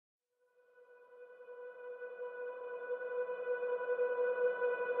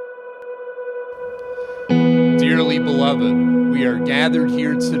beloved, we are gathered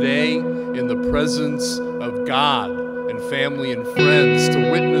here today in the presence of God and family and friends to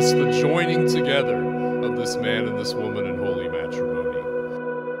witness the joining together of this man and this woman in holy matrimony.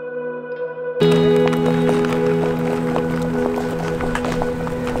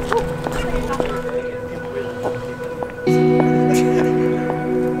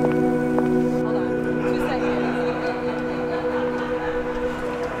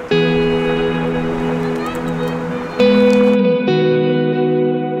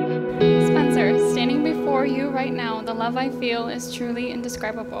 The love I feel is truly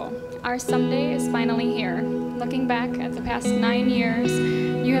indescribable. Our someday is finally here. Looking back at the past 9 years,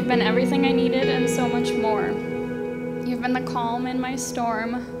 you have been everything I needed and so much more. You've been the calm in my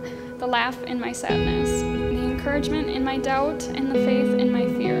storm, the laugh in my sadness, the encouragement in my doubt, and the faith in my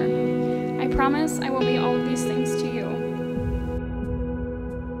fear. I promise I will be all of these things to you.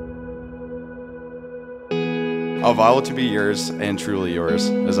 I'll vow to be yours and truly yours,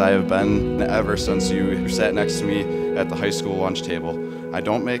 as I have been ever since you sat next to me at the high school lunch table. I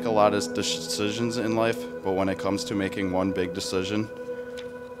don't make a lot of decisions in life, but when it comes to making one big decision,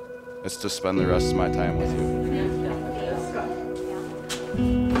 it's to spend the rest of my time with you.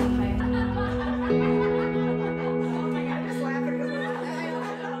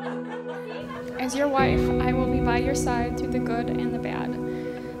 As your wife, I will be by your side through the good and the bad.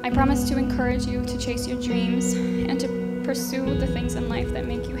 I promise to encourage you to chase your dreams and to pursue the things in life that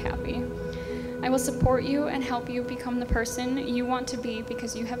make you happy. I will support you and help you become the person you want to be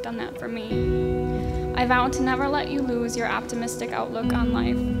because you have done that for me. I vow to never let you lose your optimistic outlook on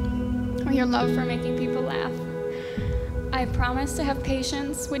life or your love for making people laugh. I promise to have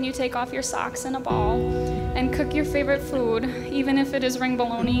patience when you take off your socks in a ball and cook your favorite food, even if it is ring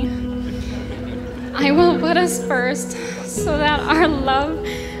bologna. I will put us first so that our love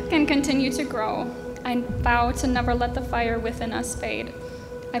can continue to grow. I vow to never let the fire within us fade.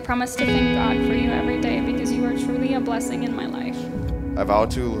 I promise to thank God for you every day because you are truly a blessing in my life. I vow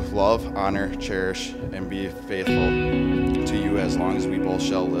to love, honor, cherish, and be faithful to you as long as we both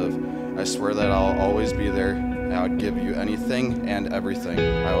shall live. I swear that I'll always be there, and I would give you anything and everything.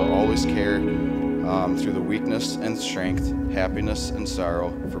 I will always care through the weakness and strength, happiness and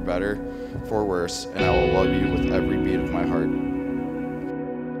sorrow, for better, for worse, and I will love you with every beat of my heart.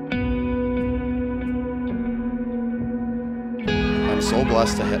 I'm so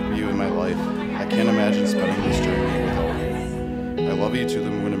blessed to have you in my life. I can't imagine spending this journey without you. I love you to the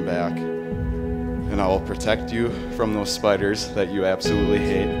moon and back, and I will protect you from those spiders that you absolutely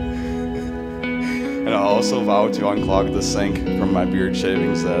hate. And I also vow to unclog the sink from my beard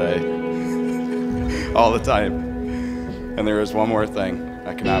shavings that all the time. And there is one more thing.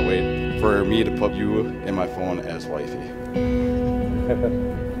 I cannot wait for me to put you in my phone as wifey.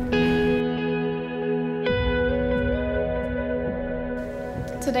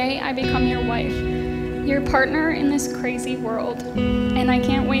 Today, I become your wife, your partner in this crazy world, and I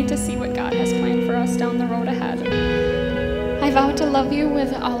can't wait to see what God has planned for us down the road ahead. I vow to love you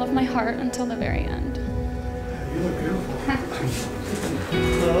with all of my heart until the very end. You look beautiful.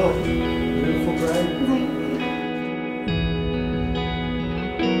 Oh, beautiful bride.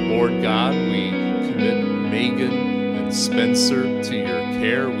 Lord God, we commit Megan and Spencer to your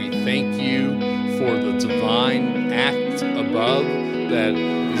care. We thank you for the divine act above that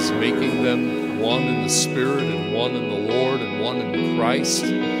is making them one in the Spirit and one in the Lord and one in Christ.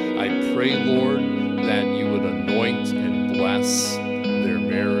 I pray, Lord, that you would anoint and bless their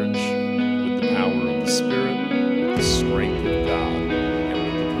marriage with the power of the Spirit, with the strength of God, and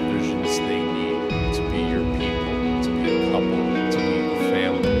with the provisions they need to be your people, to be a couple, to be a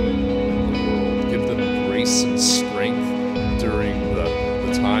family in the world. Give them grace and strength during the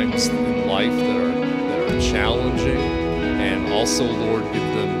times in life that are challenging, and also, Lord, give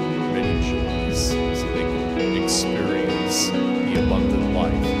them many joys so they can experience the abundant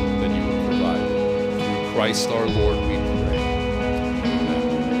life that you have provided. Through Christ our Lord, we pray.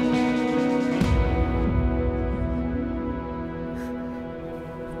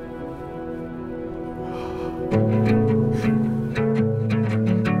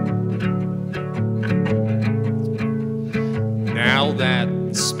 Now that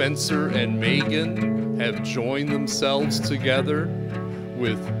Spencer and Megan have joined themselves together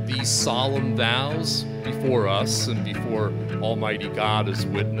with these solemn vows before us and before Almighty God as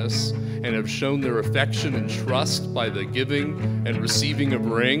witness, and have shown their affection and trust by the giving and receiving of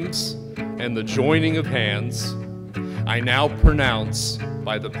rings and the joining of hands, I now pronounce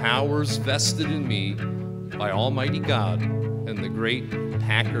by the powers vested in me by Almighty God and the great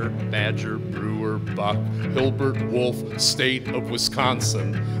Packer, Badger, Brewer, Buck, Hilbert, Wolf State of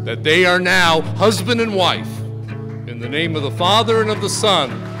Wisconsin, that they are now husband and wife in the name of the Father, and of the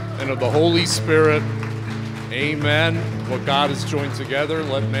Son, and of the Holy Spirit. Amen. What God has joined together,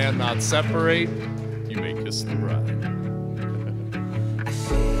 let man not separate. You may kiss the bride.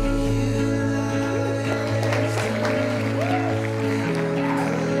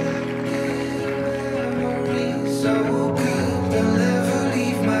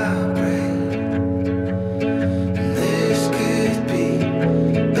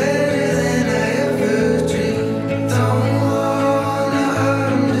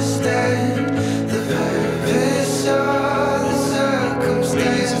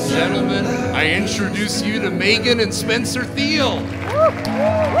 Introduce you to Megan and Spencer Thiel.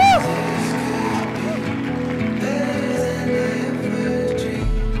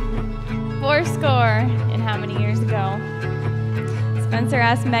 Fourscore, and how many years ago? Spencer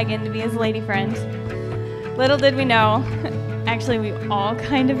asked Megan to be his lady friend. Little did we know, actually we all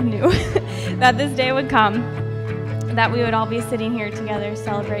kind of knew, that this day would come, that we would all be sitting here together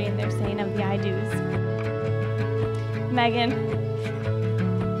celebrating their saying of the I do's. Megan.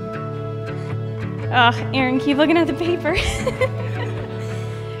 Ugh, Erin, keep looking at the paper.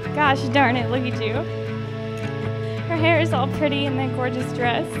 Gosh darn it, look at you. Her hair is all pretty in that gorgeous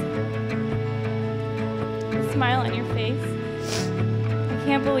dress. The smile on your face. I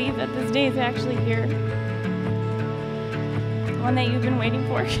can't believe that this day is actually here. One that you've been waiting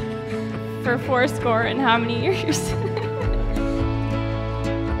for fourscore and how many years?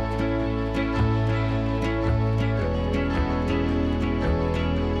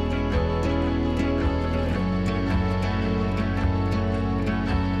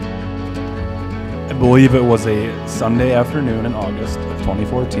 I believe it was a Sunday afternoon in August of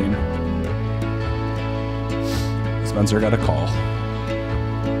 2014. Spencer got a call.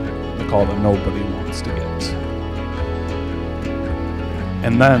 A call that nobody wants to get.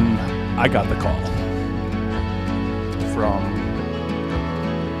 And then I got the call from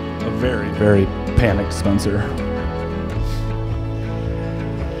a very, very panicked Spencer.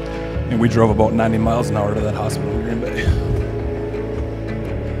 And we drove about 90 miles an hour to that hospital in Green Bay.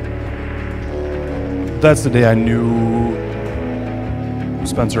 That's the day I knew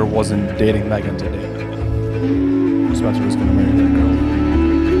Spencer wasn't dating Megan today. Spencer was going to marry that girl.